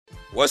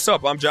What's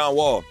up? I'm John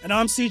Wall. And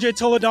I'm CJ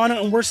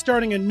Toledano, and we're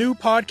starting a new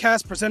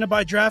podcast presented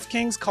by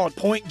DraftKings called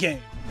Point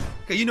Game.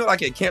 Okay, you know,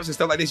 like at camps and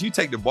stuff like this, you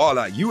take the ball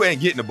out, you ain't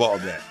getting the ball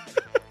back.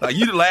 Like,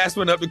 you the last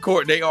one up the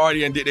court, they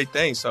already did their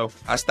thing. So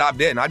I stopped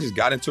that, and I just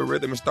got into a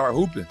rhythm and started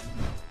hooping.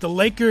 The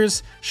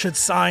Lakers should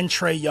sign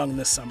Trae Young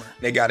this summer.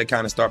 They got to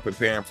kind of start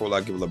preparing for,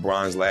 like, if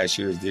LeBron's last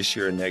year is this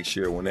year, next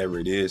year, whenever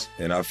it is.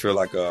 And I feel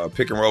like a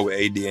pick and roll with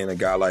AD and a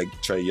guy like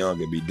Trae Young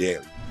would be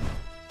deadly.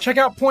 Check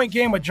out Point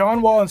Game with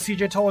John Wall and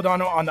CJ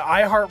Toledano on the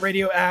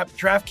iHeartRadio app,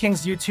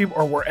 DraftKings YouTube,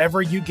 or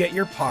wherever you get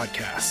your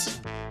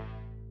podcasts.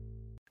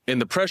 In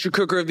the pressure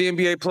cooker of the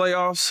NBA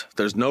playoffs,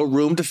 there's no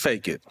room to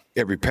fake it.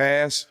 Every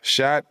pass,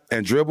 shot,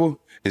 and dribble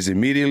is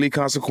immediately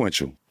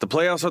consequential. The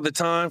playoffs are the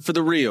time for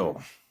the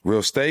real.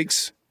 Real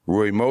stakes,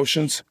 real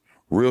emotions,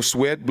 real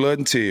sweat, blood,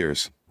 and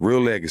tears, real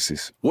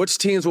legacies. Which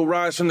teams will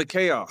rise from the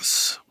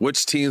chaos?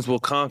 Which teams will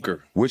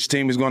conquer? Which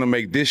team is going to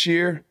make this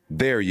year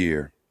their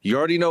year? You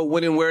already know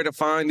when and where to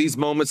find these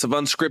moments of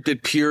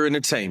unscripted, pure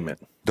entertainment.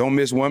 Don't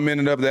miss 1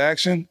 minute of the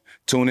action.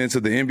 Tune into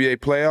the NBA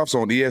playoffs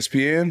on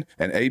ESPN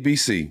and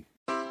ABC.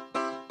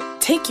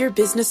 Take your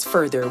business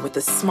further with the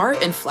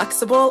smart and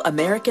flexible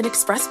American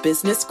Express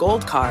Business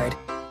Gold Card.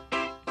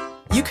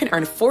 You can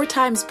earn 4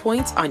 times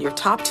points on your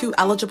top 2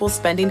 eligible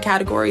spending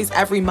categories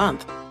every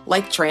month,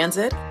 like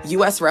transit,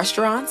 U.S.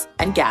 restaurants,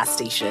 and gas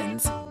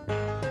stations.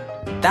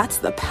 That's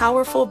the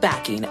powerful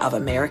backing of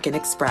American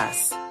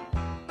Express.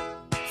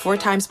 4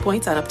 times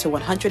points on up to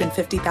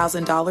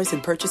 $150,000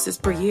 in purchases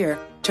per year.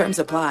 Terms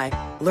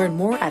apply. Learn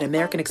more at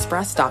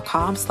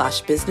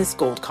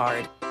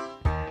americanexpress.com/businessgoldcard.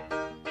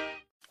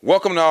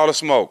 Welcome to All the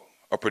Smoke,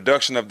 a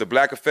production of The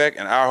Black Effect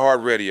and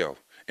iHeartRadio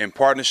in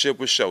partnership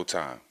with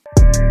Showtime.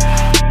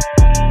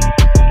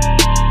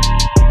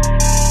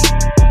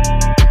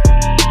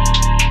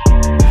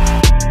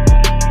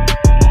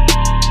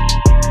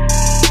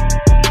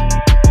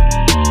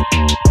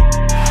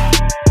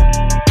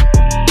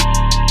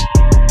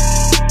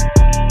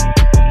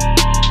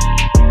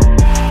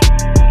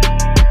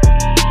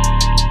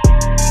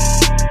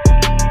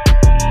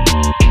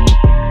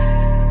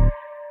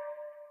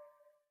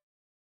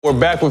 We're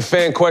back with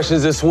fan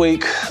questions this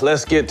week.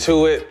 Let's get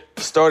to it.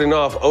 Starting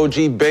off,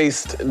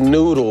 OG-based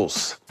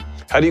Noodles.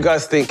 How do you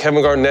guys think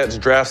Kevin Garnett's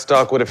draft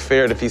stock would have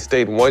fared if he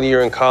stayed 1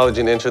 year in college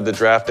and entered the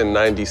draft in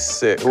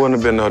 '96? It wouldn't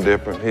have been no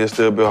different. He'd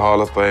still be a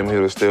Hall of Fame. He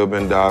would have still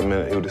been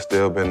dominant. He would have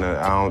still been,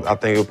 I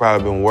think it would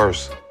probably been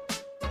worse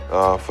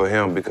for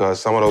him because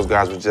some of those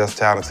guys were just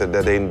talented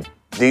that they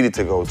needed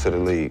to go to the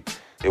league.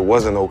 It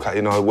wasn't okay,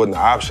 it wasn't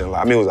an option.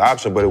 I mean, it was an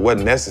option, but it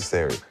wasn't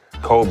necessary.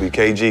 Kobe,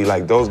 KG,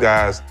 like those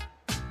guys,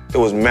 it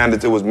was meant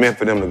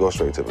for them to go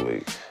straight to the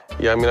league.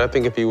 Yeah, I mean, I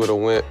think if he would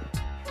have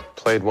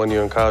played 1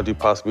 year in college, he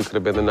possibly could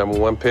have been the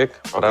 #1 pick.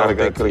 But I don't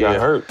think could have got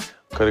hurt.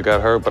 Could have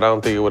got hurt, but I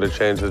don't think it would have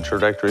changed the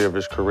trajectory of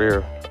his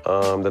career.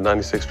 The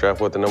 '96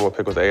 draft, the #1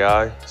 pick was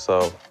AI,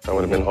 so that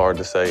would have been hard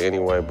to say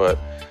anyway. But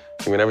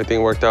I mean,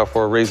 everything worked out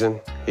for a reason.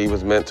 He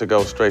was meant to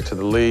go straight to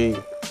the league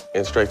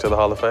and straight to the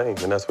Hall of Fame,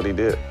 and that's what he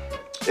did.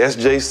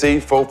 SJC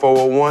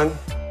 4401.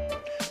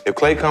 If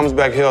Klay comes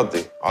back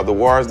healthy, are the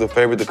Warriors the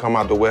favorite to come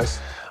out the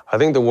West? I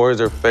think the Warriors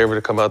are favored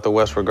to come out the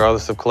West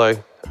regardless of Klay.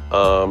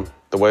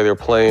 The way they're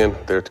playing,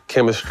 their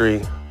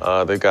chemistry,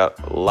 they got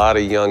a lot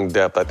of young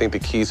depth. I think the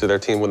keys to their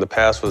team in the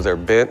past was their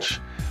bench.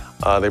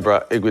 They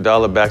brought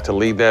Iguodala back to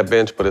lead that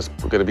bench, but it's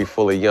going to be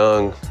full of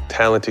young,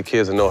 talented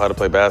kids that know how to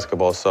play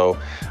basketball. So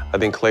I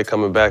think Klay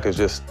coming back is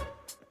just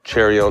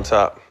cherry on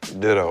top.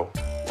 Ditto.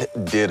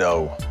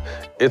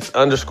 It's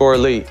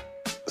 _elite.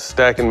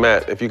 Stack and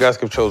Matt, if you guys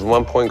could have chose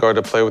 1 point guard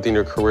to play with in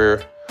your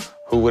career,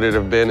 who would it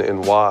have been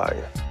and why?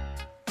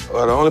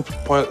 Well, the only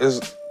point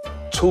is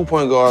 2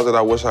 point guards that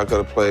I wish I could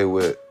have played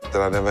with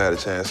that I never had a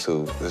chance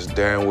to. It's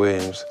Darren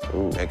Williams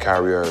and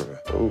Kyrie Irving.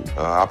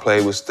 I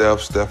played with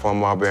Stephon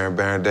Marbury, and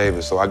Baron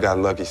Davis, so I got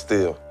lucky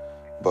still.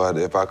 But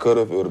if I could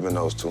have, it would have been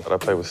those 2. But I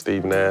played with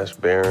Steve Nash,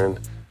 Baron,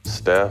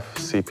 Steph,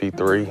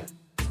 CP3.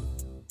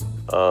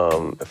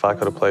 If I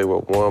could have played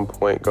with 1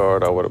 point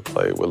guard, I would have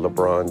played with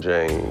LeBron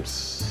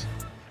James.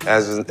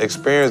 As an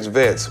experienced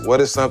vets, what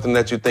is something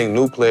that you think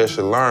new players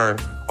should learn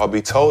or be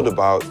told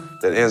about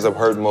that ends up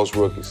hurting most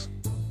rookies?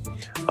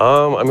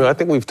 I mean, I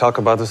think we've talked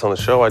about this on the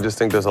show. I just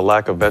think there's a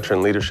lack of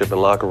veteran leadership in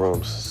locker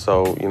rooms.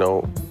 So,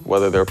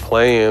 whether they're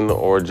playing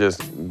or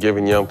just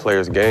giving young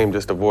players game,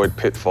 just avoid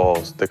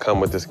pitfalls that come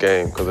with this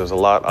game. Because there's a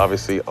lot,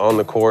 obviously, on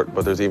the court,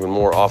 but there's even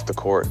more off the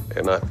court.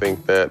 And I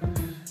think that,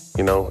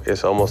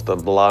 it's almost the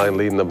blind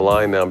leading the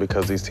blind now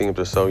because these teams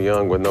are so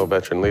young with no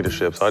veteran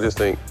leadership. So I just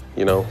think,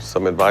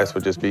 some advice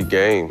would just be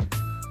game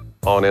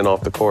on and off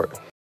the court.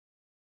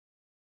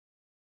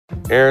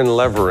 Aaron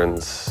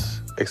Leverins,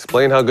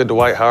 explain how good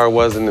Dwight Howard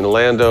was in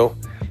Orlando.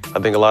 I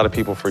think a lot of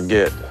people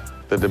forget.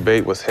 The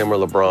debate was him or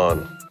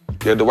LeBron.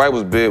 Yeah, Dwight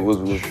was big,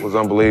 was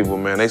unbelievable,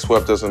 man. They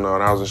swept us in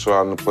I was in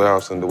Charlotte in the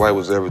playoffs, and Dwight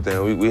was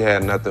everything. We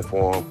had nothing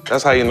for him.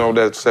 That's how you know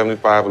that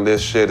 75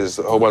 list shit is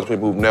a whole bunch of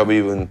people who've never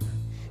even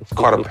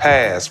caught a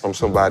pass from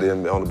somebody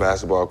on the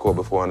basketball court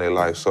before in their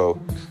life. So,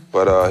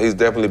 but he's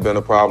definitely been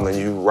a problem,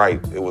 and you're right.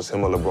 It was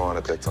him or LeBron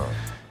at that time.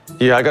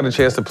 Yeah, I got a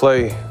chance to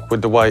play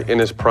with Dwight in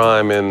his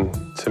prime, and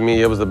to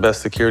me, it was the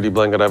best security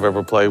blanket I've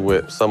ever played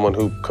with. Someone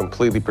who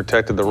completely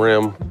protected the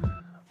rim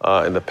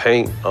and the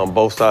paint on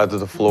both sides of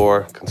the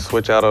floor, can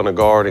switch out on a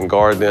guard and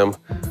guard them,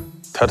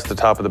 touch the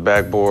top of the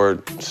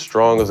backboard,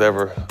 strong as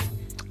ever.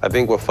 I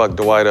think what fucked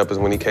Dwight up is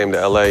when he came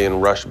to LA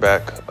and rushed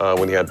back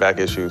when he had back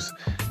issues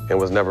and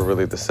was never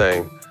really the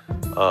same.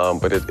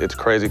 But it's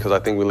crazy because I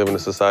think we live in a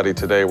society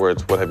today where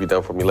it's what have you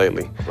done for me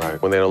lately?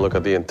 Right. When they don't look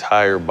at the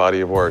entire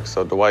body of work.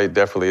 So Dwight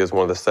definitely is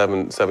one of the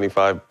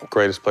 75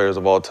 greatest players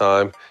of all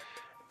time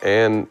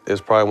and is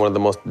probably one of the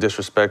most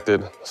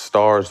disrespected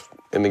stars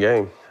in the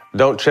game.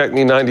 Don't Check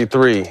Me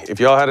 93. If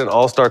y'all had an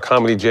all-star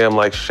comedy jam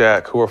like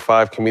Shaq, who are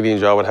 5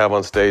 comedians y'all would have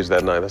on stage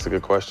that night? That's a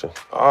good question.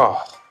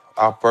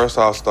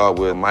 I'll start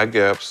with Mike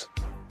Epps,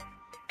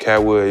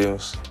 Cat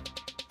Williams,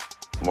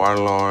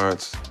 Martin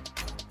Lawrence,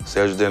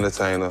 Cedric the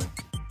Entertainer,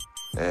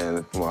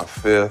 and my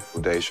 5th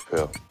with Dave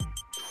Chappelle.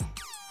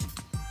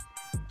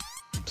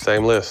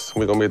 Same list.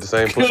 We're gonna be at the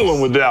same place. Kill him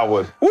with that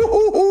one.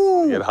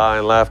 Woo-hoo-hoo. Get high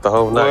and laugh the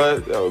whole night.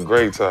 What? That was a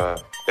great time.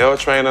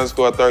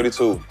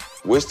 L-Train_32.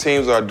 Which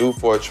teams are due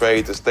for a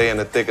trade to stay in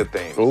the thick of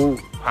things? Ooh.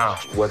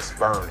 What's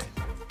burning?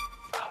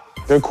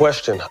 Good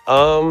question.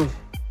 I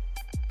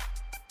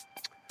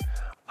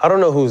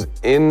don't know who's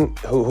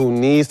who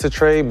needs to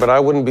trade, but I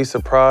wouldn't be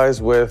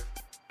surprised with,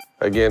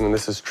 again, and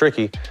this is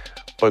tricky,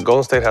 but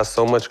Golden State has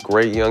so much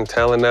great young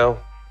talent now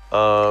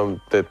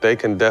that they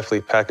can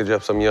definitely package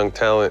up some young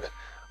talent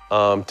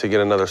to get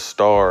another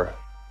star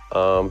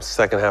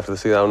second half of the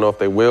season. I don't know if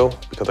they will,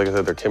 because like I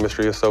said, their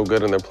chemistry is so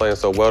good and they're playing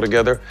so well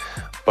together,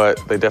 but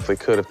they definitely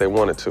could if they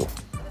wanted to.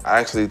 I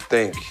actually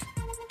think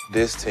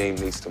this team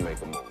needs to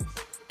make a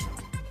move.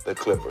 The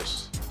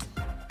Clippers.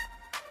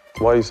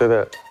 Why do you say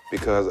that?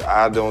 Because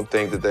I don't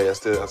think that I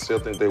still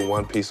think they're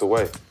one piece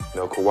away. You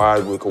know,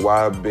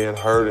 Kawhi being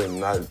hurt and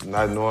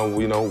not knowing,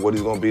 what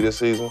he's gonna be this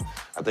season,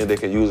 I think they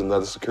can use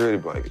another security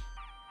blanket.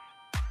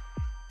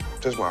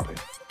 Just my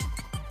opinion.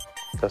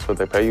 That's what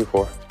they pay you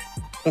for.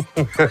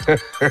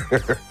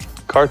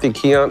 Karthi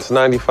Keonts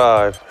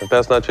 95. If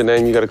that's not your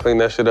name, you gotta clean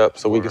that shit up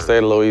so we can say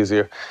it a little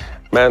easier.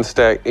 Man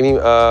Stack, any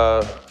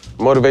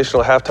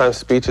motivational halftime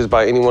speeches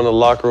by anyone in the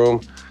locker room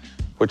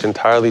which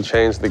entirely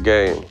changed the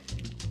game?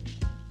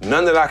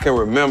 None that I can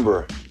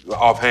remember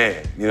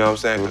offhand, you know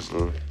what I'm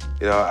saying?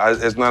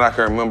 It's not I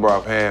can remember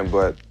offhand,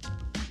 but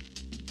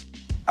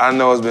I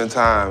know it's been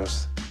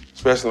times,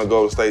 especially in the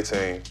Golden State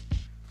team,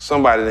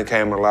 somebody that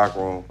came in the locker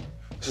room,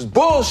 this is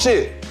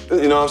bullshit.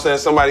 You know what I'm saying?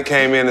 Somebody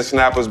came in and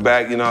snapped us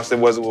back, you know what I'm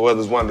saying?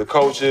 Whether it's one of the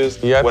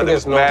coaches, I whether think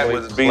it's Matt,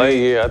 whether it's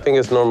BD. I think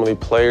it's normally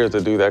players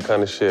that do that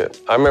kind of shit.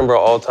 I remember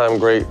an all-time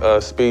great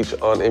speech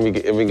on Any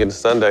Given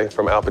Sunday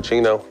from Al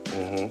Pacino.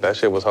 Mm-hmm. That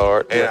shit was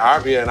hard. And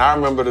I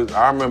remember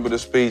the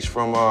speech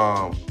from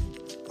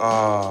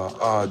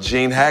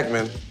Gene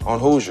Hackman on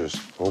Hoosiers.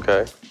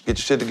 Okay. Get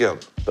your shit together.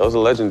 Those are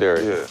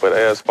legendary. Yeah. But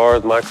as far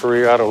as my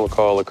career, I don't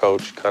recall a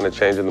coach kind of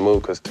changing the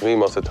mood, because to me,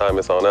 most of the time,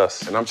 it's on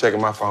us. And I'm checking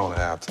my phone at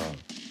halftime.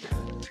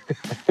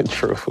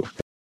 True.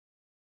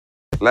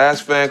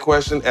 Last fan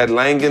question at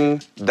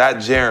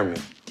Langan.Jeremy.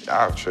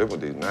 I'll trip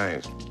with these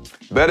names.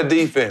 Better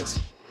defense,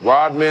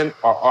 Rodman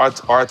or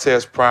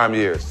Artest prime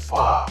years?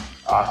 Fuck.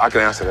 I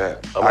can answer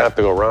that. I'm gonna have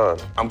to go Ron.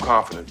 I'm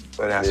confident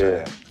but answer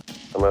that.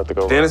 I'm gonna have to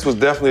go Dennis was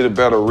definitely the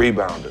better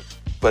rebounder.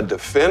 But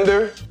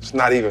defender, it's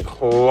not even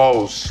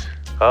close.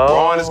 Oh,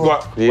 Ron is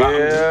guard.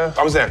 Yeah.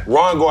 I'm saying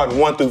Ron guarding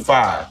 1 through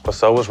 5. But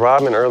so was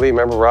Rodman early.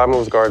 Remember, Rodman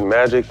was guarding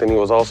Magic, then he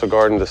was also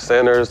guarding the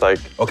centers.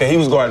 Okay, he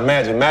was guarding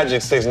Magic.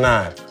 Magic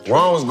 6'9".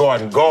 Ron was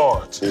guarding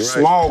guards,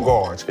 small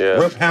guards. Yeah.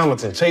 Rip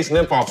Hamilton, chasing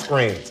them off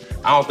screens.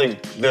 I don't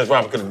think Dennis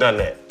Rodman could have done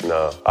that.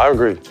 No, I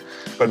agree.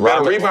 But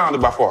better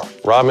rebounder by far.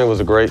 Rodman was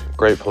a great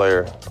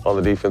player on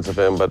the defensive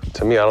end, but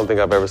to me, I don't think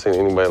I've ever seen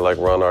anybody like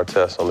Ron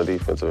Artest on the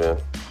defensive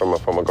end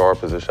from a guard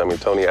position. I mean,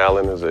 Tony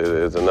Allen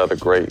is another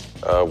great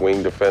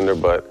wing defender,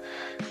 but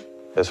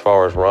as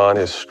far as Ron,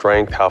 his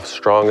strength, how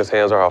strong his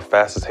hands are, how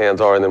fast his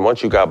hands are, and then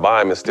once you got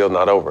by him, it's still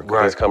not over.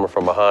 Right. He's coming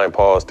from behind,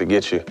 pause to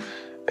get you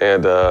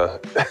and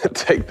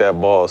take that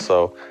ball.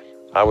 So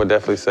I would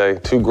definitely say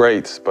 2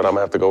 greats, but I'm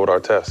gonna have to go with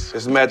Artest.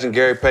 Just imagine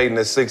Gary Payton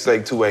at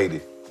 6'8",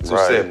 280.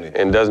 270. Right.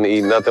 And doesn't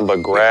eat nothing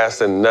but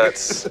grass and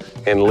nuts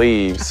and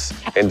leaves,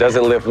 and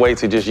doesn't lift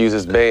weights, he just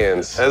uses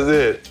bands. That's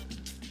it.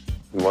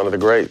 One of the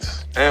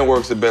greats. And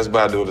works at Best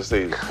Buy during the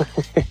season.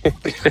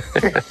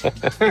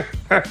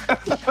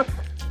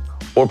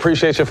 Well,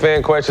 appreciate your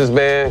fan questions,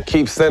 man.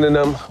 Keep sending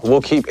them.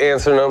 We'll keep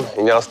answering them,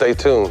 and y'all stay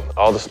tuned.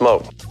 All the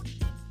smoke.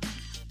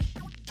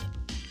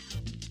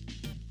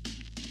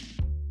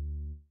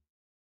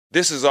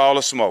 This is All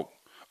the Smoke,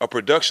 a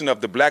production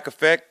of The Black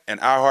Effect and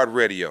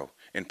iHeartRadio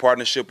in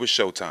partnership with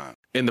Showtime.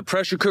 In the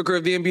pressure cooker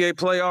of the NBA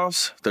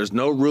playoffs, there's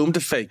no room to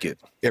fake it.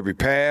 Every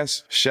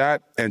pass,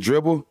 shot, and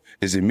dribble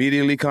is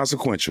immediately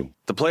consequential.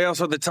 The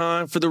playoffs are the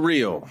time for the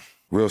real.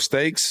 Real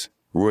stakes,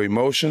 real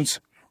emotions,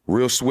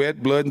 real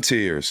sweat, blood, and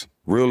tears,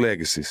 real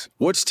legacies.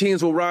 Which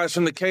teams will rise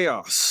from the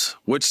chaos?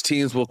 Which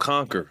teams will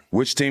conquer?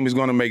 Which team is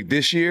going to make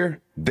this year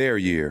their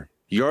year?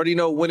 You already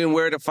know when and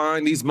where to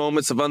find these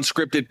moments of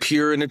unscripted,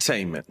 pure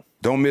entertainment.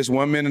 Don't miss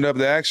 1 minute of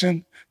the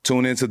action.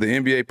 Tune into the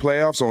NBA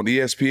playoffs on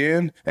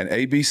ESPN and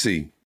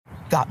ABC.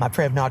 Got my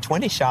Prevnar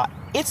 20 shot.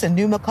 It's a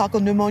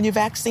pneumococcal pneumonia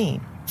vaccine.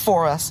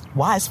 For us,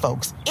 wise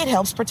folks, it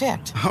helps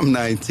protect. I'm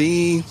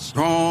 19,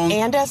 strong.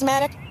 And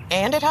asthmatic,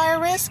 and at higher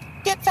risk.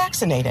 Get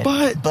vaccinated.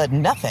 But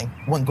nothing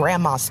when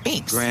grandma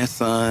speaks.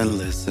 Grandson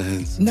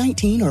listens.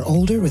 19 or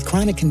older with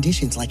chronic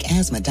conditions like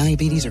asthma,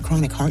 diabetes, or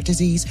chronic heart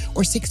disease,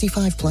 or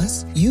 65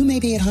 plus, you may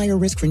be at higher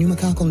risk for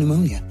pneumococcal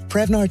pneumonia.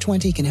 Prevnar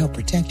 20 can help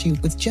protect you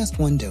with just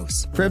one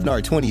dose.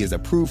 Prevnar 20 is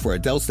approved for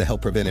adults to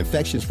help prevent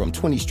infections from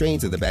 20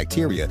 strains of the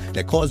bacteria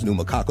that cause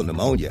pneumococcal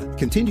pneumonia.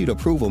 Continued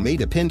approval may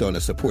depend on a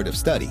supportive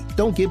study.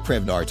 Don't get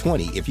Prevnar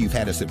 20 if you've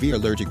had a severe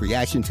allergic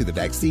reaction to the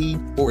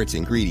vaccine or its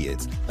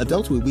ingredients.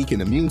 Adults with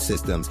weakened immune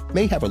systems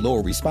may have a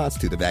lower response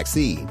to the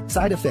vaccine.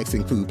 Side effects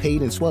include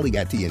pain and swelling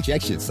at the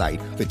injection site,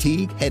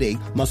 fatigue, headache,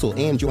 muscle,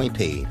 and joint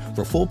pain.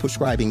 For full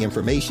prescribing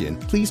information,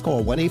 please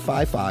call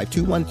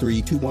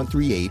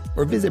 1-855-213-2138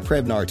 or visit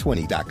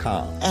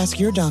Prevnar20.com. Ask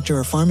your doctor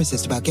or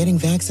pharmacist about getting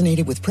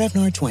vaccinated with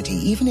Prevnar 20,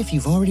 even if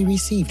you've already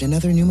received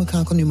another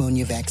pneumococcal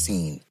pneumonia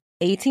vaccine.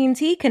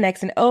 AT&T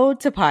connects an ode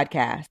to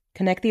podcasts.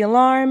 Connect the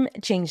alarm,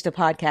 change the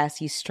podcast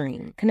you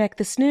stream. Connect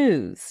the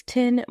snooze,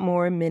 10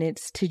 more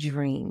minutes to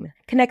dream.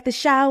 Connect the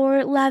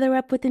shower, lather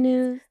up with the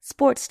news,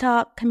 sports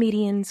talk,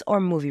 comedians, or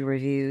movie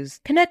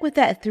reviews. Connect with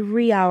that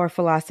 3-hour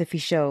philosophy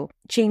show.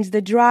 Change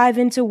the drive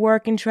into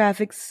work and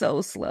traffic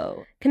so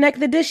slow.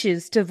 Connect the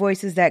dishes to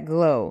voices that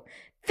glow.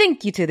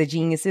 Thank you to the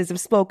geniuses of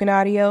spoken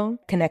audio.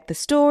 Connect the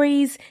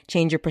stories,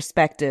 change your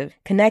perspective.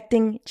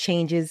 Connecting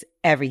changes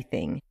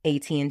everything.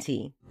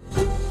 AT&T.